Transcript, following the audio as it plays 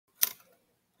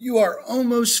You are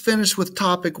almost finished with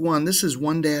topic 1. This is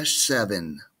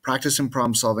 1-7, practicing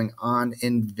problem solving on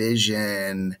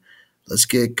EnVision. Let's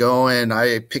get going.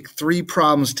 I picked 3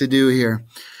 problems to do here.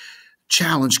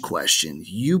 Challenge question.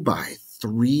 You buy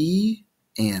 3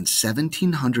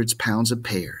 1700 pounds of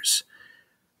pears,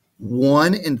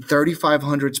 1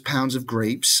 3500 pounds of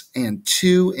grapes, and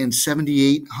 2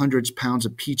 7800 pounds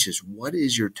of peaches. What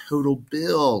is your total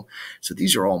bill? So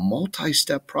these are all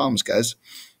multi-step problems, guys.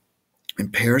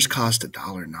 And pears cost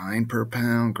 $1.09 per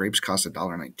pound. Grapes cost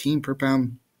 $1.19 per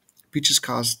pound. Peaches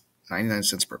cost 99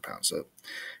 cents per pound. So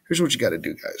here's what you got to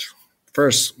do, guys.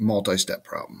 First, multi-step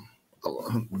problem.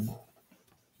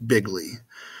 Bigly.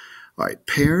 All right,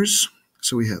 pears.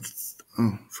 So we have,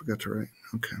 forgot to write.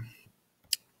 Okay.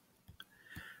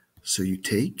 So you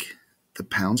take the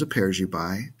pounds of pears you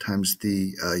buy times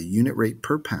the unit rate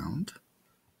per pound.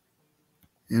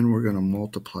 And we're going to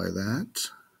multiply that.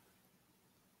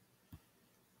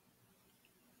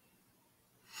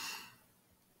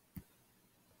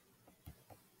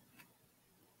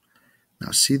 Now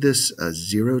see this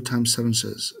 0 times 7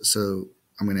 says, so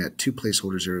I'm going to add 2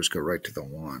 placeholder zeros, go right to the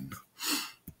 1.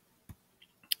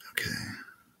 Okay,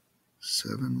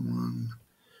 7, 1.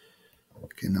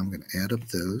 Okay, now I'm going to add up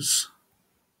those.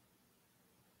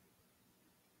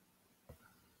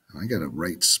 And I got to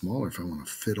write smaller if I want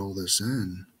to fit all this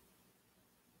in.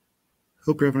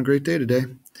 Hope you're having a great day today.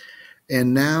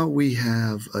 And now we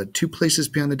have 2 places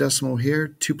beyond the decimal here,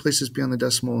 2 places beyond the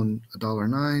decimal, and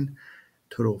 $1.09.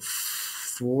 Total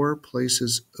 4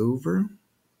 places over.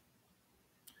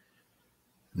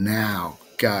 Now,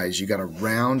 guys, you got to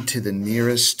round to the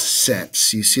nearest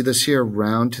cents. You see this here?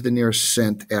 Round to the nearest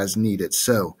cent as needed.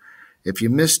 So if you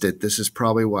missed it, this is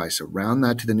probably why. So round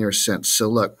that to the nearest cent. So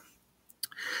look,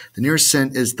 the nearest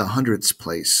cent is the hundredths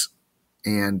place.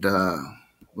 And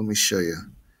let me show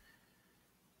you.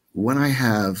 When I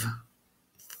have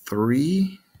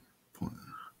 3,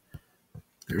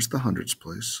 there's the hundredths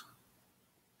place.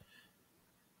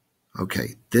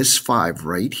 Okay, this 5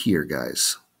 right here,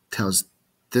 guys, tells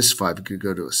this 5 could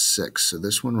go to a 6. So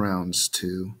this one rounds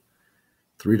to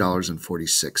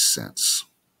 $3.46.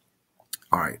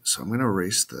 All right, so I'm going to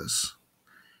erase this.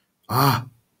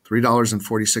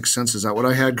 $3.46. Is that what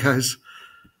I had, guys?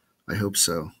 I hope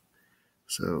so.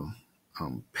 So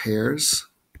pears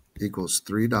equals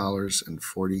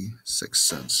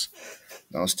 $3.46.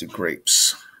 Now let's do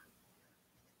grapes.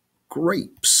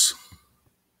 Grapes.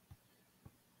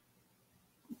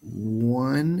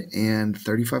 1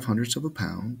 3500 of a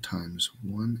pound times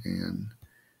 1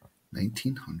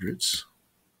 1900.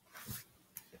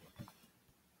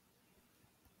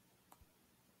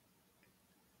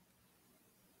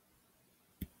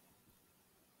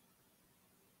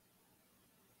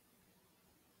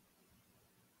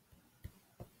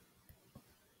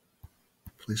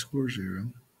 Placeholder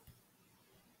 0.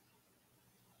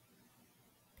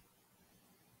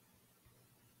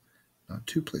 Not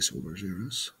 2 placeholder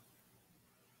zeros.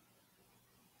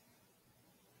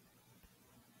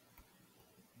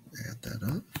 Add that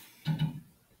up.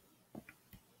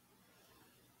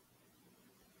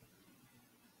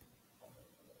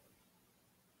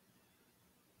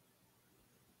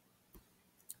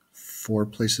 Four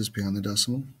places beyond the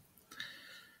decimal.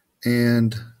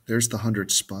 And there's the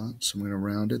 100 spot, so I'm going to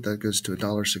round it. That goes to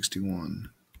 $1.61.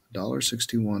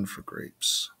 $1.61 for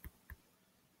grapes.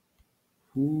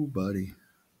 Ooh, buddy.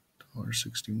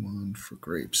 $1.61 for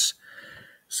grapes.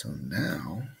 So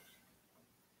now,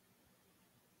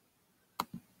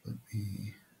 let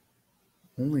me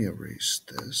only erase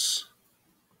this.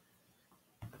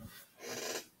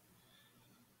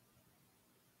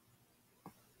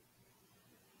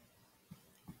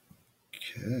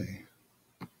 Okay.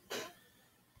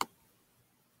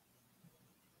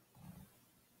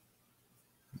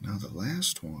 Now the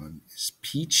last one is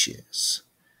peaches.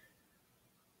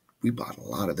 We bought a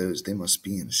lot of those. They must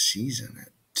be in season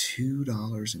at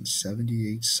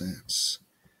 $2.78.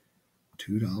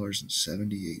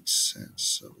 $2.78.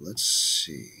 So let's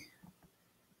see.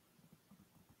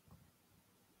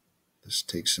 This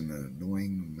takes an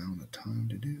annoying amount of time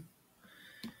to do.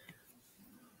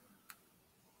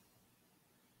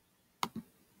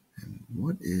 And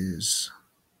what is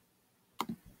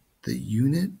the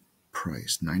unit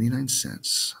price? 99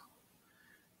 cents.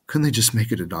 Couldn't they just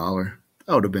make it $1?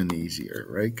 That would have been easier,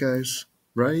 right, guys?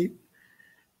 Right?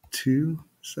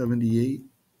 278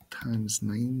 times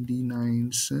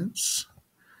 99 cents.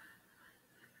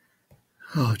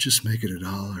 Oh, just make it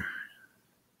 $1.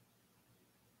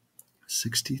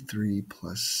 63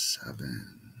 plus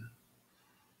 7.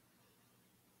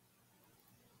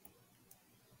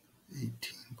 18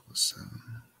 plus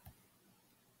 7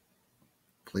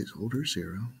 placeholder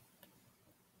 0.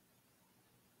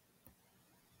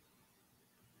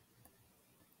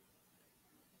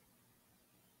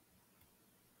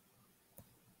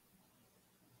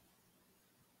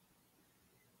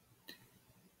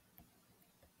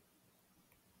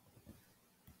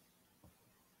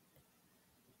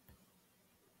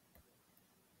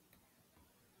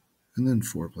 And then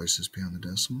 4 places beyond the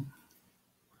decimal.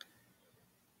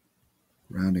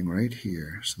 Rounding right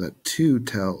here. So that 2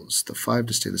 tells the 5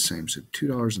 to stay the same. So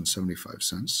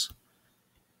 $2.75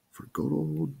 for good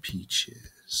old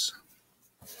peaches.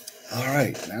 All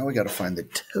right, now we got to find the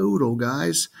total,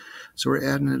 guys. So we're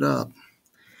adding it up.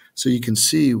 So you can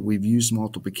see we've used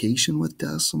multiplication with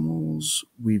decimals.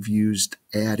 We've used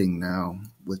adding now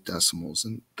with decimals.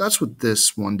 And that's what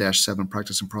this 1-7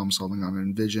 practice and problem solving on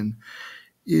EnVision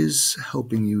is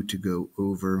helping you to go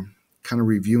over, kind of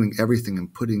reviewing everything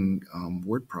and putting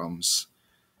word problems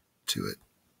to it.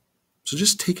 So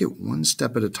just take it one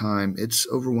step at a time. It's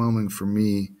overwhelming for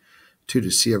me too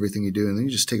to see everything you do, and then you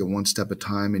just take it one step at a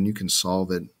time and you can solve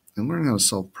it. And learning how to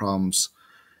solve problems,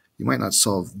 you might not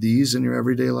solve these in your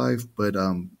everyday life, but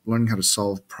learning how to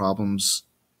solve problems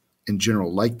in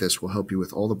general like this will help you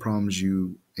with all the problems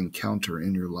you encounter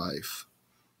in your life.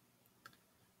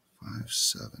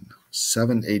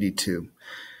 782.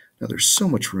 Now there's so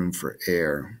much room for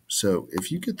error. So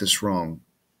if you get this wrong,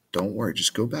 don't worry.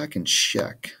 Just go back and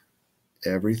check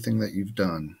everything that you've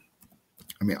done.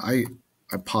 I mean, I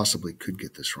possibly could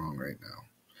get this wrong right now.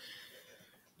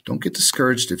 Don't get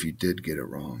discouraged if you did get it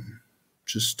wrong.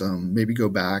 Just maybe go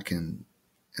back and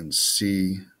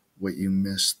see what you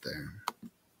missed there.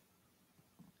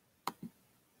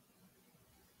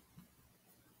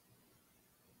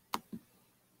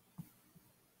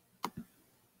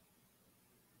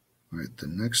 All right, the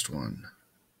next one,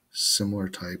 similar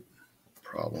type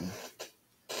problem.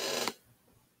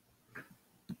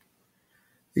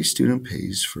 A student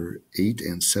pays for 8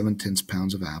 7/10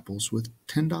 pounds of apples with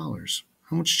 $10.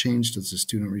 How much change does the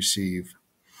student receive?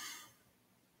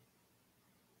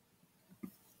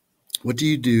 What do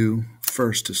you do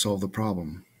first to solve the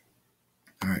problem?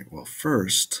 All right, well,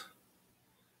 first,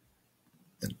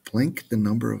 then blank the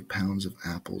number of pounds of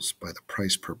apples by the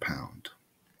price per pound.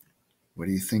 What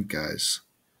do you think, guys?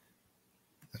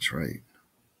 That's right.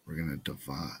 We're going to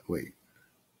divide. Wait.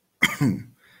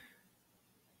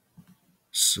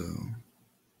 So,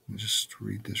 let me just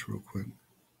read this real quick.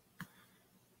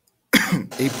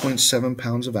 8.7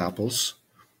 pounds of apples.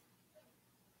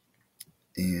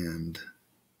 And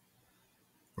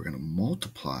we're going to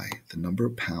multiply the number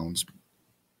of pounds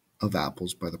of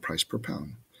apples by the price per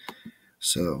pound.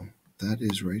 So that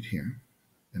is right here.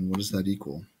 And what does that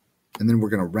equal? And then we're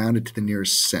going to round it to the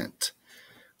nearest cent,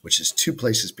 which is 2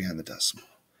 places behind the decimal.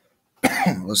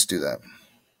 Let's do that.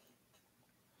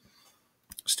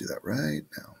 Let's do that right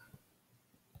now.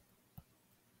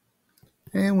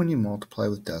 And when you multiply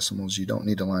with decimals, you don't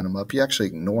need to line them up. You actually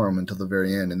ignore them until the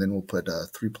very end, and then we'll put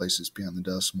 3 places behind the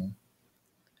decimal.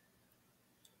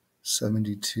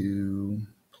 72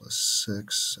 plus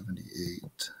 6,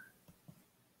 78.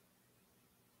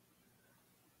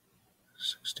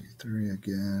 63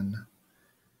 again,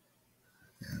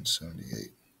 and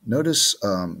 78. Notice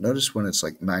when it's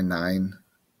like 99,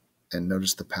 and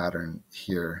notice the pattern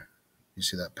here. You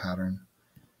see that pattern?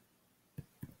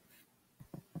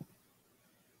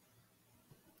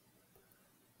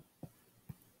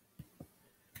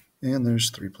 And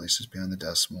there's 3 places behind the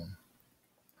decimal.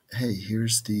 Hey,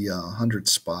 here's the 100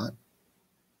 spot,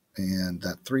 and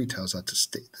that 3 tells that to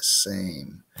stay the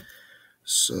same.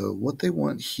 So what they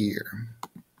want here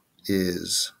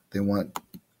is they want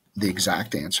the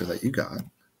exact answer that you got.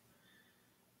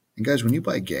 And guys, when you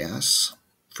buy gas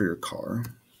for your car,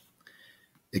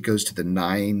 it goes to the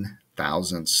 9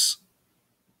 thousandths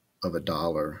of a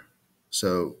dollar.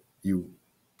 So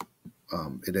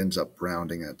it ends up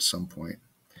rounding at some point.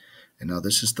 And now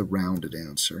this is the rounded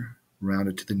answer,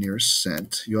 rounded to the nearest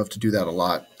cent. You have to do that a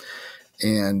lot.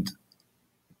 And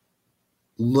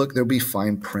look, there'll be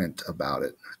fine print about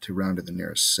it to round to the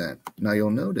nearest cent. Now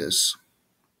you'll notice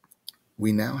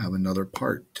we now have another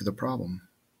part to the problem.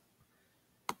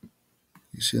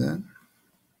 You see that?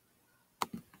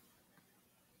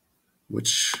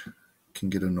 Which can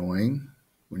get annoying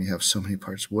when you have so many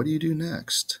parts. What do you do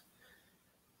next?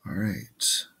 All right.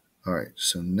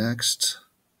 So next,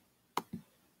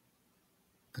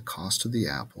 the cost of the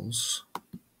apples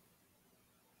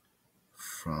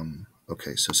from,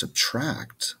 okay, so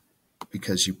subtract,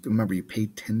 because you remember you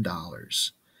paid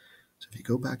 $10. So if you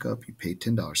go back up, you paid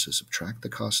 $10. So subtract the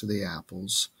cost of the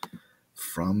apples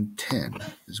from 10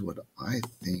 is what I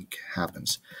think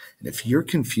happens. And if you're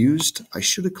confused, I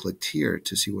should have clicked here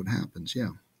to see what happens.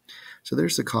 Yeah. So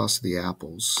there's the cost of the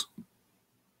apples.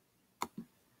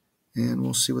 And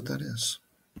we'll see what that is.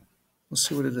 Let's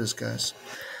see what it is, guys.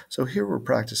 So here we're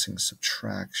practicing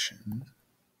subtraction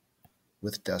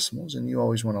with decimals, and you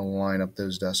always want to line up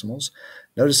those decimals.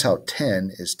 Notice how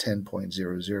 10 is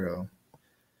 10.00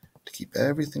 to keep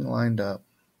everything lined up.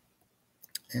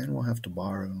 And we'll have to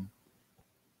borrow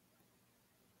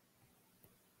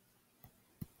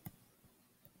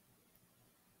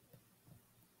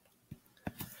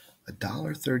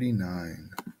 $1.39.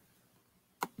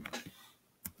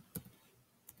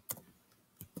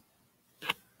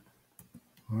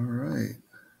 All right.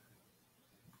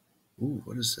 Ooh,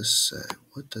 what does this say?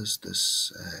 What does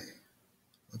this say?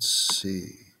 Let's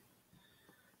see.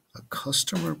 A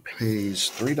customer pays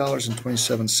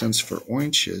 $3.27 for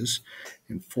oranges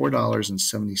and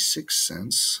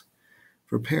 $4.76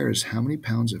 for pears. How many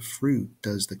pounds of fruit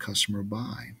does the customer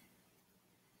buy?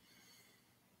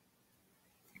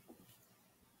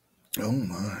 Oh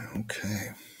my,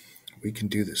 okay. We can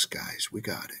do this, guys. We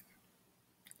got it.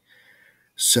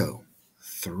 So,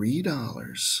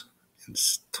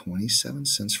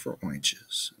 $3.27 for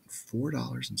oranges and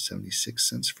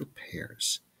 $4.76 for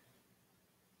pears.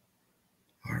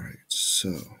 All right,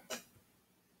 so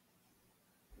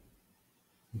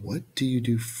what do you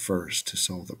do first to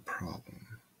solve the problem?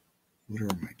 What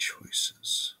are my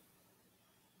choices?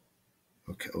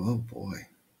 Okay, oh boy,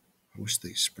 I wish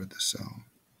they spread this out.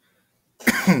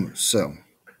 So,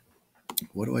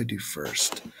 what do I do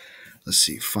first? Let's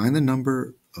see, find the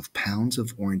number of pounds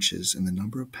of oranges and the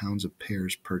number of pounds of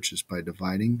pears purchased by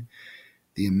dividing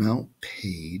the amount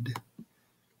paid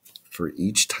for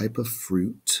each type of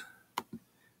fruit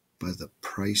by the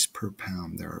price per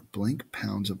pound. There are blank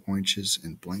pounds of oranges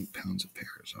and blank pounds of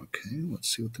pears. Okay,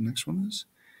 let's see what the next one is.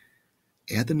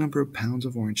 Add the number of pounds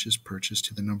of oranges purchased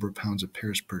to the number of pounds of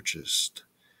pears purchased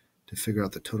to figure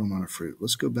out the total amount of fruit.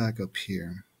 Let's go back up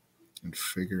here and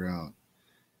figure out.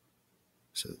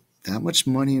 So that much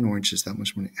money in oranges, that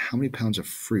much money. How many pounds of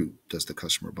fruit does the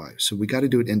customer buy? So we got to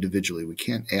do it individually. We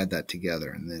can't add that together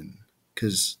and then,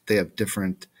 because they have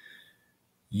different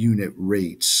unit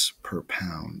rates per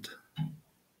pound.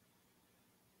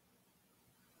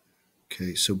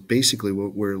 Okay, so basically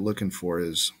what we're looking for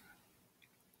is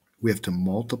we have to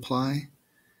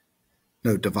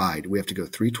divide. We have to go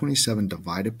 327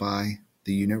 divided by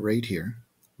the unit rate here.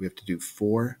 We have to do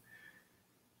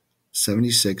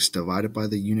 476 divided by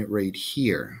the unit rate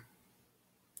here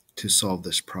to solve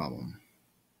this problem.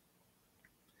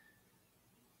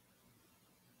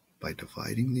 By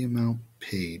dividing the amount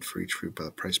paid for each fruit by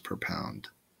the price per pound.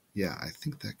 Yeah, I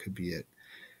think that could be it.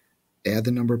 Add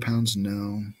the number of pounds?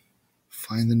 No.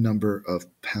 Find the number of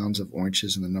pounds of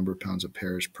oranges and the number of pounds of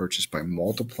pears purchased by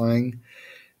multiplying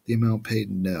the amount paid?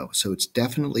 No. So it's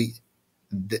definitely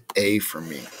the A for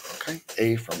me. Okay,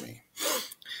 A for me.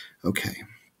 Okay.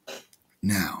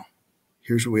 Now,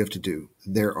 here's what we have to do.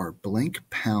 There are blank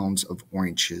pounds of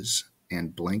oranges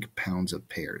and blank pounds of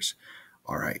pears.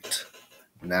 All right.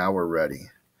 Now we're ready.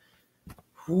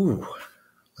 Whew.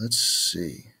 Let's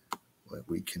see what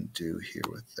we can do here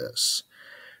with this.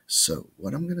 So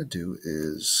what I'm going to do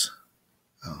is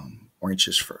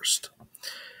oranges first.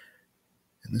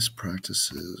 And this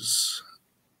practice is,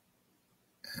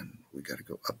 and we got to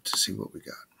go up to see what we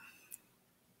got.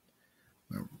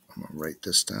 I'm going to write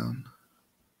this down.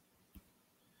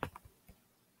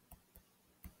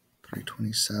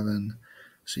 327.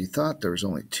 So you thought there was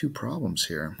only two problems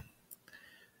here,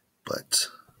 but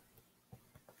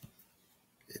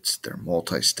they're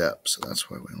multi-step, so that's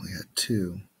why we only had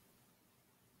two.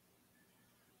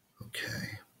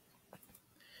 Okay.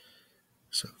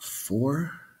 So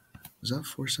was that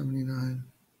 479?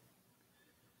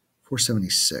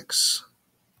 476.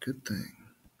 Good thing.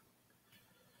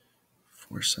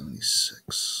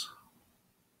 476.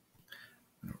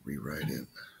 I'm going to rewrite it.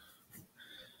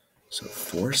 So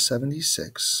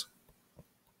 476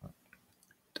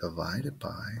 divided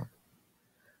by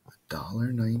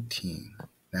 $1.19.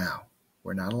 Now,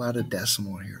 we're not allowed a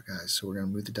decimal here, guys, so we're going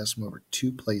to move the decimal over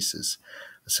two places,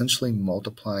 essentially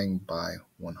multiplying by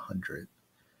 100.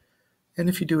 And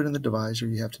if you do it in the divisor,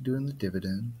 you have to do it in the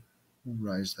dividend. We'll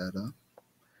rise that up.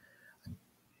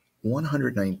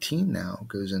 119 now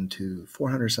goes into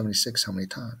 476 how many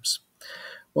times?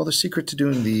 Well, the secret to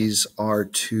doing these are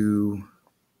to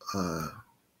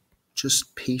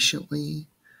just patiently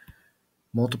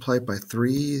multiply it by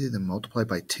 3, then multiply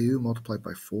by 2, multiply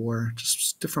by 4,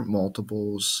 just different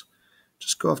multiples.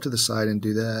 Just go off to the side and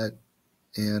do that.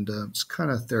 And it's kind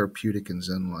of therapeutic and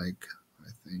zen-like,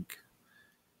 I think.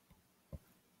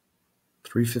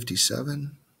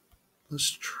 357.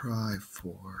 Let's try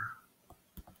 4.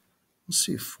 Let's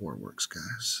see if 4 works,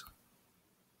 guys.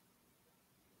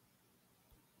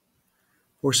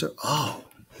 4, so, oh,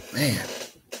 man.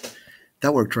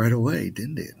 That worked right away,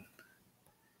 didn't it?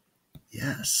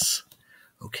 Yes.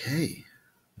 Okay.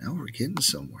 Now we're getting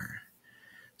somewhere.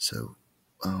 So,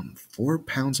 4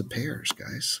 pounds of pears,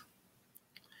 guys.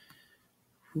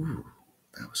 Ooh,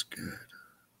 that was good.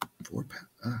 4 pounds.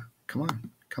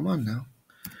 Come on now.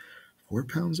 4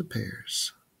 pounds of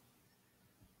pears.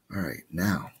 All right,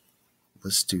 now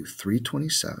let's do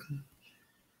 327.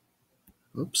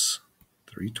 Oops,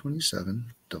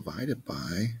 327 divided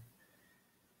by.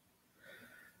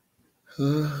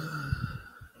 What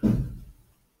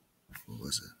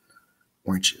was it?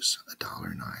 Oranges,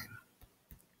 $1.09.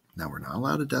 Now we're not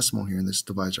allowed a decimal here in this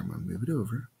divisor. I'm going to move it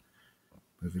over.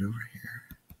 Move it over here.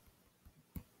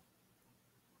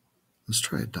 Let's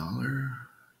try $1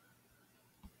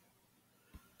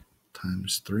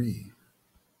 times 3.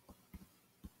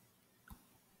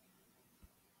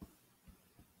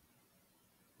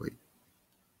 Wait.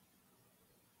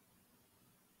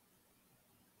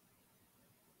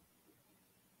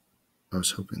 I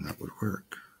was hoping that would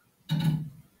work.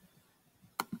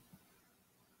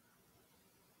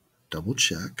 Double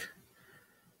check.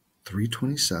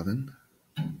 327.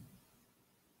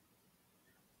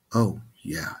 Oh,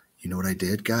 yeah. You know what I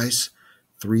did, guys?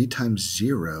 3 times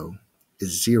 0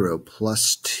 is 0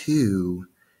 plus 2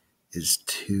 is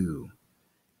 2.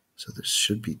 So there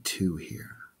should be 2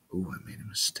 here. Oh, I made a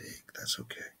mistake. That's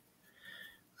okay.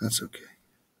 That's okay.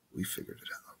 We figured it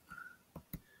out.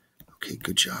 Okay,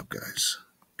 good job, guys.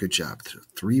 Good job.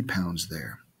 3 pounds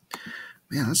there.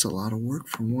 Man, that's a lot of work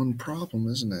for one problem,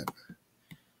 isn't it?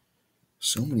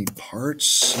 So many parts,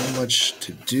 so much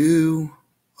to do.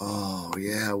 Oh,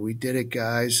 yeah, we did it,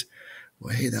 guys.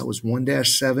 Well, hey, that was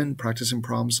 1-7, practicing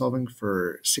problem solving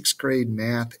for 6th grade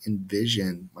math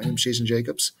EnVision. My name is Jason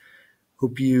Jacobs.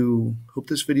 Hope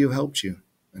this video helped you,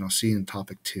 and I'll see you in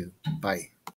topic 2. Bye.